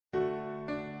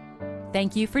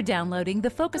Thank you for downloading the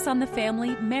Focus on the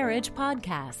Family Marriage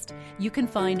podcast. You can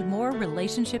find more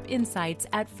relationship insights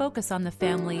at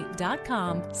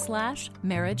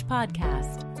focusonthefamily.com/marriage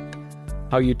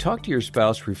podcast. How you talk to your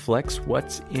spouse reflects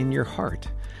what's in your heart.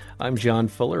 I'm John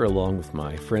Fuller, along with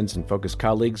my friends and Focus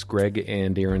colleagues, Greg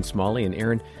and Aaron Smalley. And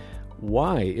Aaron,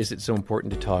 why is it so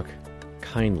important to talk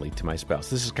kindly to my spouse?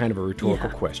 This is kind of a rhetorical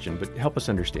question, but help us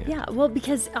understand. Yeah, well,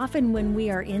 because often when we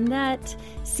are in that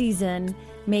season,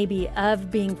 maybe of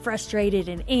being frustrated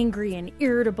and angry and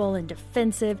irritable and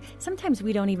defensive, sometimes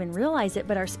we don't even realize it,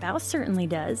 but our spouse certainly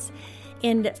does.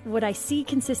 And what I see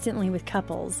consistently with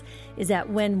couples is that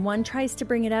when one tries to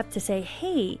bring it up to say,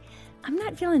 hey, I'm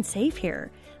not feeling safe here.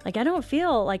 Like, I don't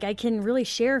feel like I can really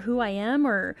share who I am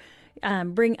or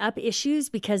bring up issues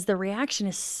because the reaction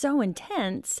is so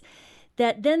intense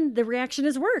that then the reaction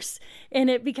is worse and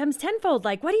it becomes tenfold.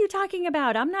 Like, what are you talking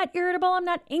about? I'm not irritable. I'm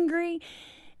not angry.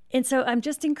 And so I'm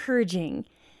just encouraging,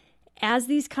 as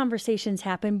these conversations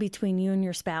happen between you and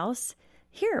your spouse,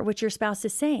 hear what your spouse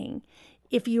is saying.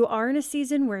 If you are in a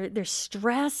season where there's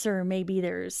stress or maybe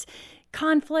there's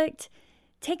conflict,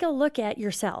 take a look at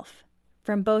yourself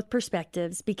from both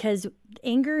perspectives, because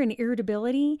anger and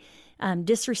irritability,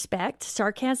 disrespect,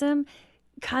 sarcasm,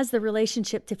 cause the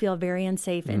relationship to feel very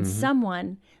unsafe, and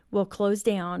someone will close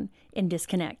down and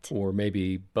disconnect. Or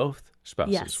maybe both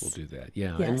spouses will do that.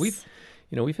 Yeah. Yes.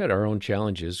 And we've had our own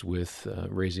challenges with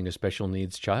raising a special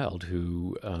needs child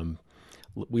who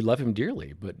we love him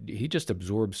dearly, but he just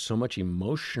absorbs so much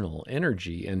emotional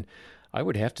energy. And I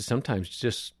would have to sometimes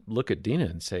just look at Dina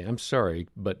and say, I'm sorry,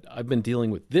 but I've been dealing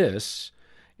with this,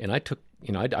 and I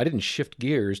didn't shift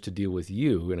gears to deal with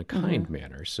you in a kind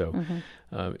manner. So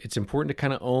it's important to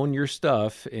kind of own your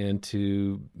stuff and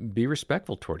to be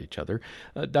respectful toward each other.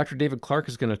 Dr. David Clark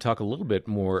is going to talk a little bit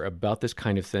more about this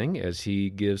kind of thing as he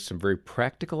gives some very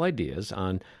practical ideas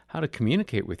on how to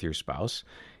communicate with your spouse.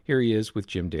 Here he is with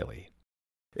Jim Daly.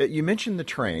 You mentioned the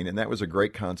train, and that was a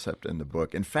great concept in the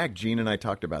book. In fact, Gene and I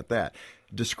talked about that.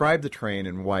 Describe the train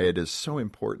and why it is so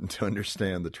important to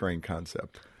understand the train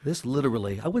concept. This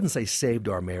literally, I wouldn't say saved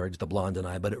our marriage, the blonde and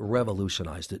I, but it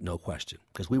revolutionized it, no question,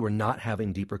 because we were not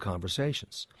having deeper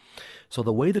conversations. So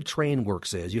the way the train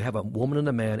works is you have a woman and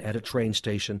a man at a train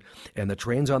station, and the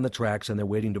train's on the tracks, and they're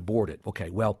waiting to board it. Okay,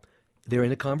 well, they're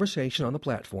in a conversation on the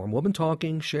platform, woman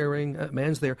talking, sharing,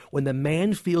 man's there. When the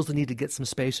man feels the need to get some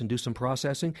space and do some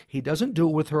processing, he doesn't do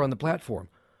it with her on the platform.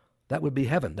 That would be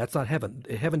heaven. That's not heaven.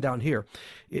 Heaven down here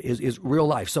is real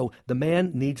life. So the man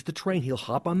needs the train. He'll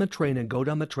hop on the train and go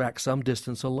down the track some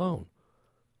distance alone.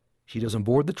 She doesn't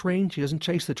board the train. She doesn't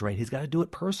chase the train. He's got to do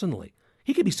it personally.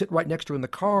 He could be sitting right next to her in the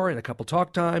car, in a couple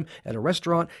talk time, at a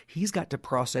restaurant. He's got to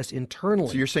process internally.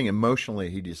 So you're saying emotionally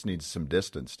he just needs some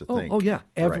distance to think. Oh, yeah.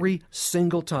 Every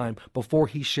single time before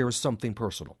he shares something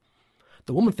personal.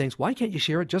 The woman thinks, why can't you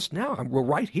share it just now? We're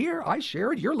right here. I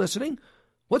share it. You're listening.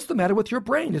 What's the matter with your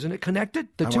brain? Isn't it connected?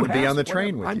 I want to be on the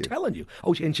train with you. I'm telling you.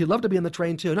 Oh, and she'd love to be on the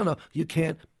train too. No, you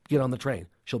can't get on the train.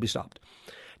 She'll be stopped.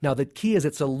 Now, the key is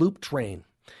it's a loop train.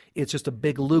 It's just a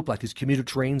big loop like these commuter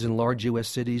trains in large U.S.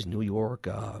 cities, New York,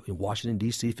 in Washington,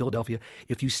 D.C., Philadelphia.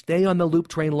 If you stay on the loop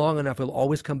train long enough, it'll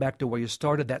always come back to where you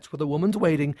started. That's where the woman's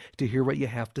waiting to hear what you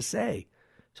have to say.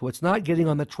 So it's not getting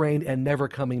on the train and never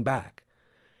coming back.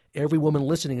 Every woman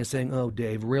listening is saying, oh,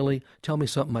 Dave, really? Tell me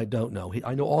something I don't know.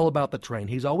 I know all about the train.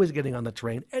 He's always getting on the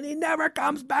train, and he never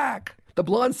comes back. The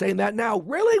blonde's saying that now.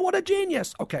 Really? What a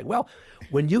genius. Okay, well,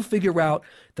 when you figure out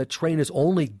the train is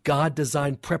only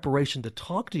God-designed preparation to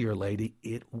talk to your lady,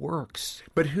 it works.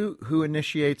 But who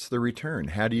initiates the return?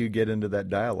 How do you get into that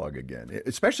dialogue again?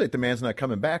 Especially if the man's not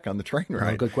coming back on the train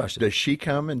ride. Oh, good question. Does she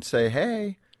come and say,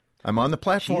 hey, I'm on the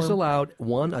platform? She's allowed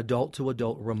one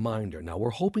adult-to-adult reminder. Now, we're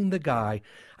hoping the guy,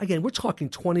 again, we're talking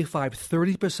 25,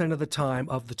 30% of the time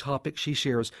of the topic she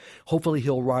shares, hopefully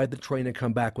he'll ride the train and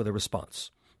come back with a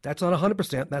response. That's not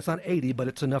 100%, that's not 80%, but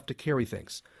it's enough to carry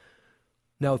things.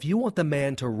 Now, if you want the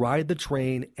man to ride the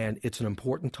train and it's an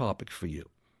important topic for you,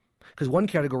 because one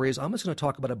category is, I'm just going to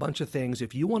talk about a bunch of things.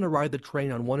 If you want to ride the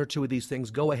train on one or two of these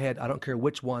things, go ahead. I don't care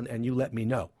which one, and you let me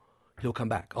know. He'll come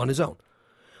back on his own.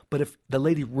 But if the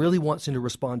lady really wants him to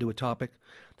respond to a topic,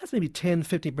 that's maybe 10,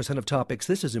 15% of topics.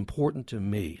 This is important to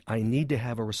me. I need to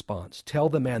have a response. Tell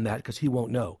the man that because he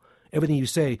won't know. Everything you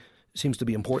say seems to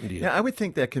be important to you. Yeah, I would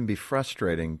think that can be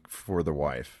frustrating for the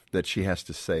wife, that she has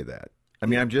to say that. I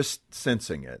mean, I'm just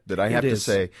sensing it, that I have to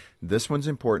say, this one's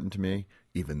important to me,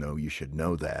 even though you should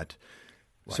know that.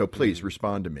 Right. So please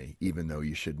respond to me, even though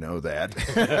you should know that.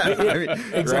 I mean,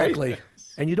 exactly. Right?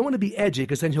 And you don't want to be edgy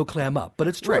because then he'll clam up. But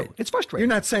it's true. Right. It's frustrating.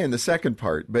 You're not saying the second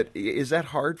part, but is that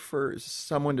hard for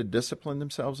someone to discipline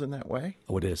themselves in that way?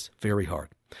 Oh, it is. Very hard.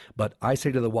 But I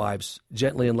say to the wives,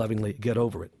 gently and lovingly, get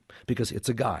over it, because it's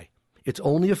a guy. It's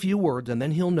only a few words, and then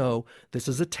he'll know this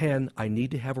is a 10. I need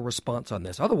to have a response on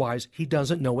this. Otherwise, he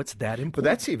doesn't know it's that important. But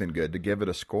that's even good to give it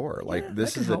a score. Like,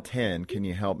 this is a 10. Can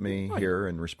you help me here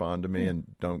and respond to me and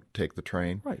don't take the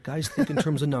train? Right. Guys think in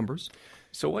terms of numbers.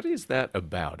 So what is that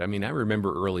about? I mean, I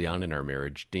remember early on in our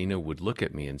marriage, Dina would look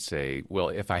at me and say, well,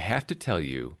 if I have to tell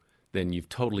you, then you've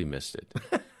totally missed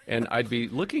it. And I'd be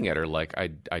looking at her like,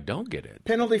 I don't get it.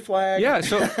 Penalty flag. Yeah.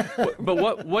 So,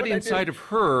 but what inside of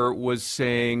her was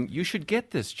saying, you should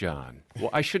get this, John.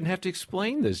 Well, I shouldn't have to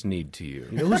explain this need to you.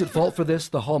 You know who's at fault for this?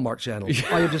 The Hallmark Channel.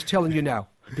 I am just telling you now,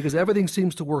 because everything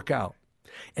seems to work out.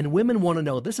 And women want to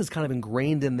know, this is kind of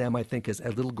ingrained in them, I think, as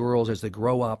little girls, as they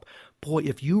grow up. Boy,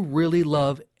 if you really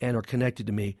love and are connected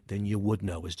to me, then you would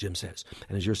know, as Jim says,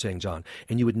 and as you're saying, John.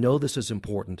 And you would know this is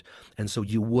important, and so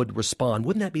you would respond.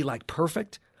 Wouldn't that be like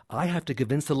perfect? I have to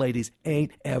convince the ladies,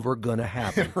 ain't ever going to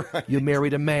happen. Right. You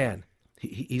married a man.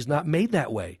 He's not made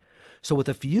that way. So with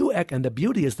a few, and the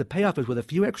beauty is the payoff is with a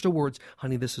few extra words,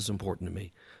 honey, this is important to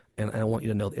me. And I want you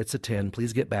to know it's a 10.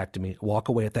 Please get back to me. Walk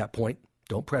away at that point.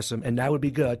 Don't press him. And that would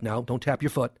be good. Now, don't tap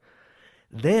your foot.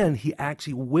 Then he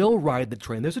actually will ride the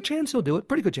train. There's a chance he'll do it.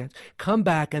 Pretty good chance. Come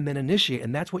back and then initiate.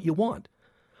 And that's what you want.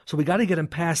 So we got to get him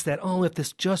past that, oh, if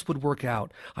this just would work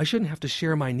out, I shouldn't have to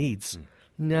share my needs.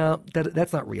 No,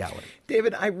 that's not reality.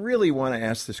 David, I really want to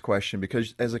ask this question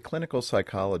because as a clinical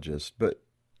psychologist,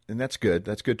 and that's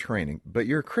good training, but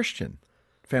you're a Christian.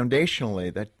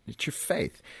 Foundationally, it's your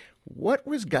faith. What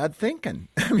was God thinking?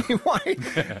 I mean, why?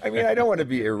 I mean, I don't want to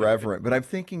be irreverent, but I'm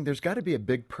thinking there's got to be a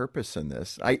big purpose in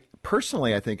this. I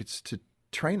think it's to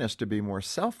train us to be more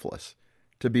selfless,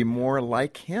 to be more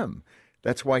like Him.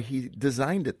 That's why He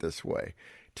designed it this way.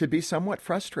 To be somewhat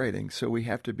frustrating, so we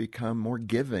have to become more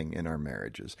giving in our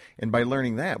marriages. And by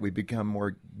learning that, we become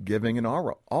more giving in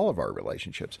all of our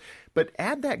relationships. But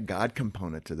add that God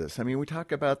component to this. I mean, we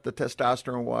talk about the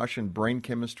testosterone wash and brain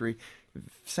chemistry. It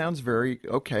sounds very,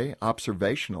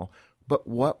 observational. But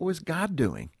what was God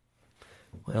doing?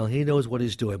 Well, He knows what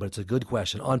He's doing, but it's a good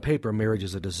question. On paper, marriage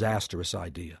is a disastrous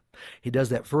idea. He does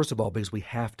that, first of all, because we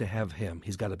have to have Him.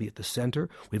 He's got to be at the center.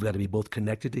 We've got to be both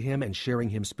connected to Him and sharing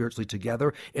Him spiritually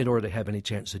together in order to have any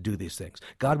chance to do these things.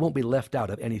 God won't be left out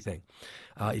of anything.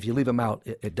 If you leave Him out,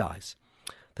 it dies.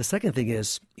 The second thing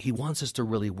is He wants us to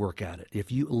really work at it.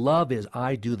 If you love is,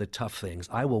 I do the tough things.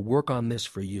 I will work on this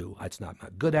for you. I'm not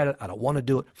good at it. I don't want to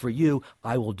do it for you.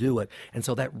 I will do it. And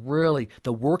so that really,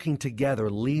 the working together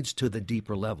leads to the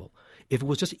deeper level. If it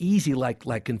was just easy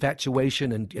like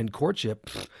infatuation and courtship,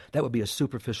 that would be a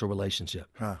superficial relationship.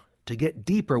 To get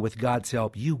deeper with God's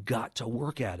help, you got to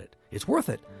work at it. It's worth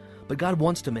it. But God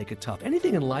wants to make it tough.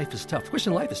 Anything in life is tough.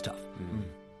 Christian life is tough. Mm-hmm.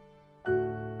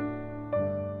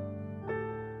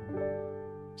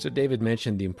 So David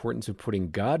mentioned the importance of putting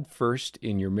God first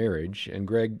in your marriage. And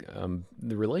Greg,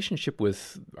 the relationship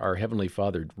with our Heavenly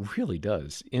Father really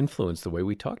does influence the way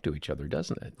we talk to each other,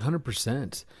 doesn't it?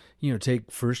 100%.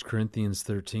 Take 1 Corinthians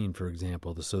 13, for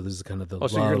example. So this is kind of the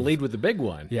love. So you're going to lead with the big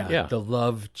one. Yeah, the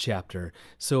love chapter.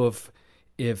 So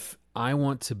if I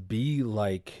want to be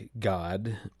like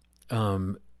God,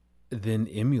 then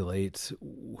emulate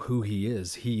who He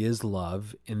is. He is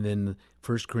love. And then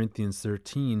 1 Corinthians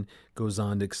 13 goes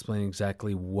on to explain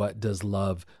exactly what does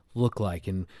love look like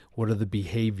and what are the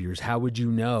behaviors. How would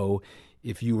you know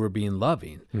if you were being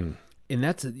loving?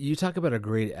 And you talk about a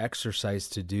great exercise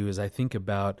to do. As I think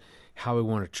about how I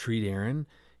want to treat Aaron,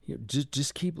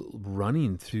 just keep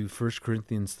running through 1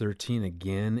 Corinthians 13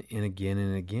 again and again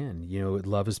and again.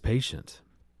 Love is patient.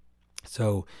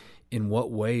 So in what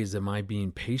ways am I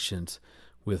being patient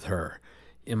with her?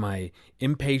 Am I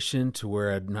impatient to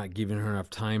where I'm not giving her enough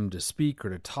time to speak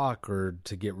or to talk or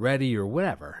to get ready or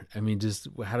whatever? I mean, just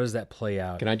how does that play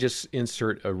out? Can I just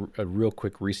insert a real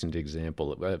quick recent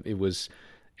example? It was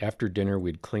after dinner,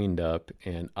 we'd cleaned up,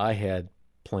 and I had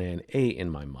plan A in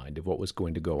my mind of what was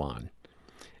going to go on.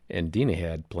 And Dina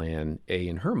had plan A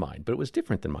in her mind, but it was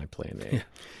different than my plan A. Yeah,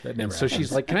 that never so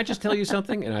she's like, can I just tell you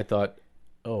something? And I thought,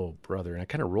 oh, brother. And I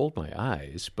kind of rolled my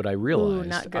eyes, but I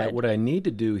realized what I need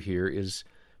to do here is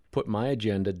put my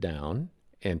agenda down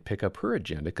and pick up her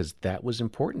agenda because that was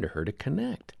important to her to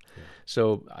connect. Yeah.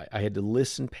 So I had to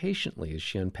listen patiently as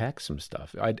she unpacked some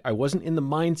stuff. I wasn't in the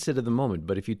mindset of the moment,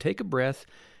 but if you take a breath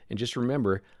and just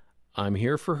remember, I'm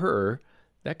here for her,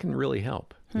 that can really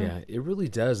help. Yeah, it really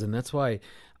does. And that's why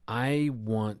I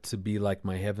want to be like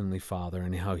my Heavenly Father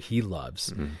and how He loves.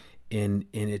 Mm-hmm. And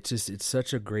it's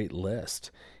such a great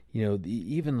list.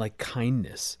 Even like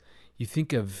kindness. You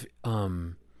think of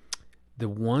the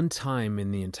one time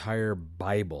in the entire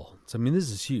Bible, so I mean,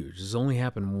 this is huge. This only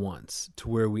happened once, to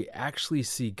where we actually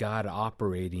see God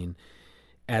operating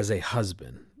as a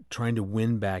husband, trying to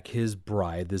win back his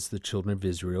bride. This is the children of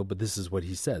Israel, but this is what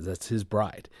he says. That's his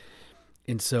bride.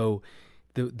 And so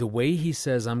the way he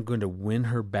says, I'm going to win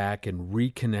her back and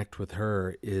reconnect with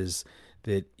her, is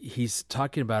that he's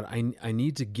talking about, I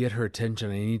need to get her attention.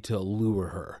 I need to allure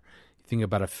her. Think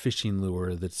about a fishing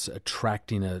lure that's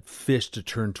attracting a fish to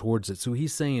turn towards it. So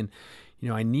he's saying,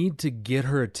 I need to get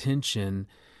her attention,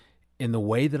 and the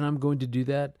way that I'm going to do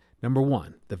that, number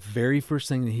one, the very first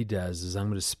thing that he does is I'm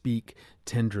going to speak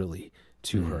tenderly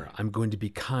to her. I'm going to be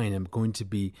kind. I'm going to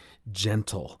be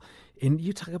gentle. And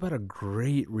you talk about a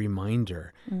great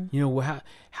reminder.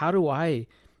 How do I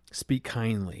speak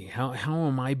kindly? How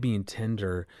am I being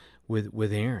tender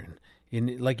with Aaron?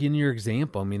 In your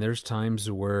example, I mean, there's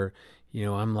times where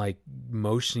I'm like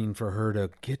motioning for her to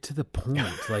get to the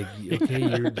point. Like, okay,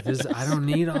 I don't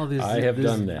need all this. I have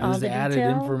done that. This added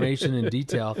information and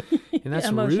detail. And that's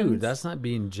Emotions. rude. That's not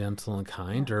being gentle and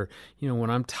kind. Or,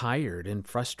 when I'm tired and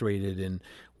frustrated and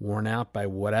worn out by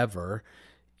whatever,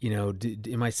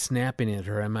 am I snapping at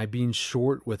her? Am I being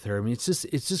short with her? I mean, it's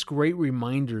just great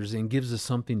reminders, and gives us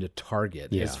something to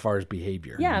target as far as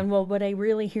behavior. Yeah, and what I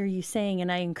really hear you saying,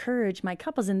 and I encourage my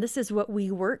couples, and this is what we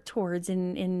work towards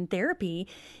in therapy,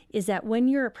 is that when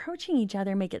you're approaching each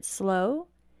other, make it slow,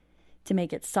 to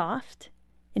make it soft,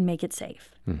 and make it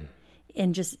safe,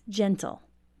 and just gentle.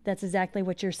 That's exactly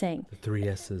what you're saying. The 3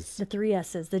 S's. The 3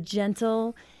 S's. The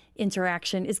gentle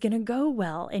interaction is going to go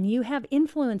well, and you have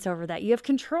influence over that. You have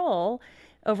control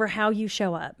over how you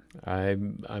show up.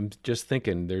 I'm just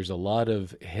thinking there's a lot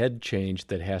of head change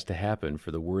that has to happen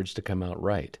for the words to come out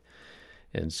right.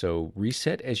 And so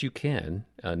reset as you can.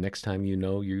 Next time you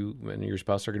and your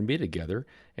spouse are going to be together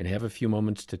and have a few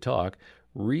moments to talk,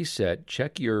 reset,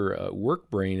 check your work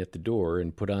brain at the door,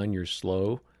 and put on your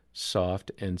slow,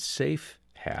 soft, and safe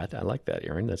hat. I like that,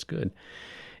 Aaron. That's good.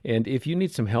 And if you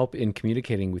need some help in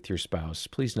communicating with your spouse,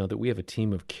 please know that we have a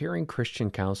team of caring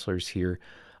Christian counselors here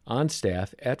on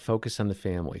staff at Focus on the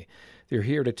Family. They're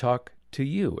here to talk to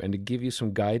you and to give you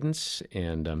some guidance,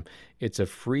 and it's a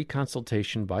free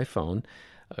consultation by phone.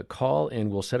 Call and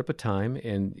we'll set up a time,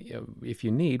 and if you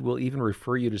need, we'll even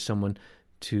refer you to someone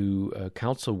to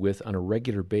counsel with on a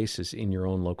regular basis in your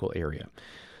own local area.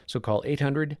 So call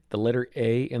 800, the letter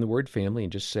A and the word family,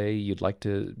 and just say you'd like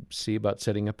to see about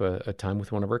setting up a time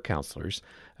with one of our counselors.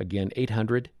 Again,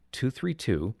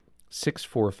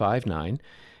 800-232-6459.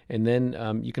 And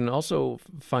then you can also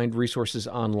find resources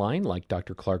online like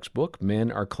Dr. Clark's book,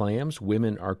 Men Are Clams,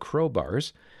 Women Are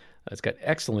Crowbars. It's got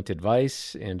excellent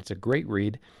advice, and it's a great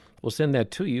read. We'll send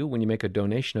that to you when you make a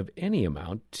donation of any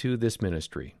amount to this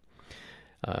ministry.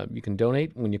 You can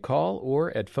donate when you call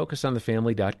or at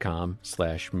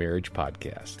focusonthefamily.com/marriage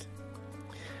podcast.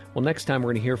 Well, next time we're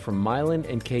going to hear from Milan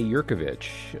and Kay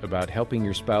Yurkovich about helping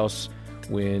your spouse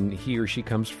when he or she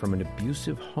comes from an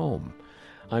abusive home.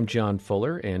 I'm John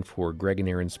Fuller, and for Greg and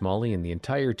Aaron Smalley and the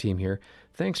entire team here,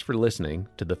 thanks for listening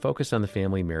to the Focus on the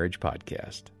Family Marriage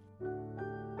Podcast.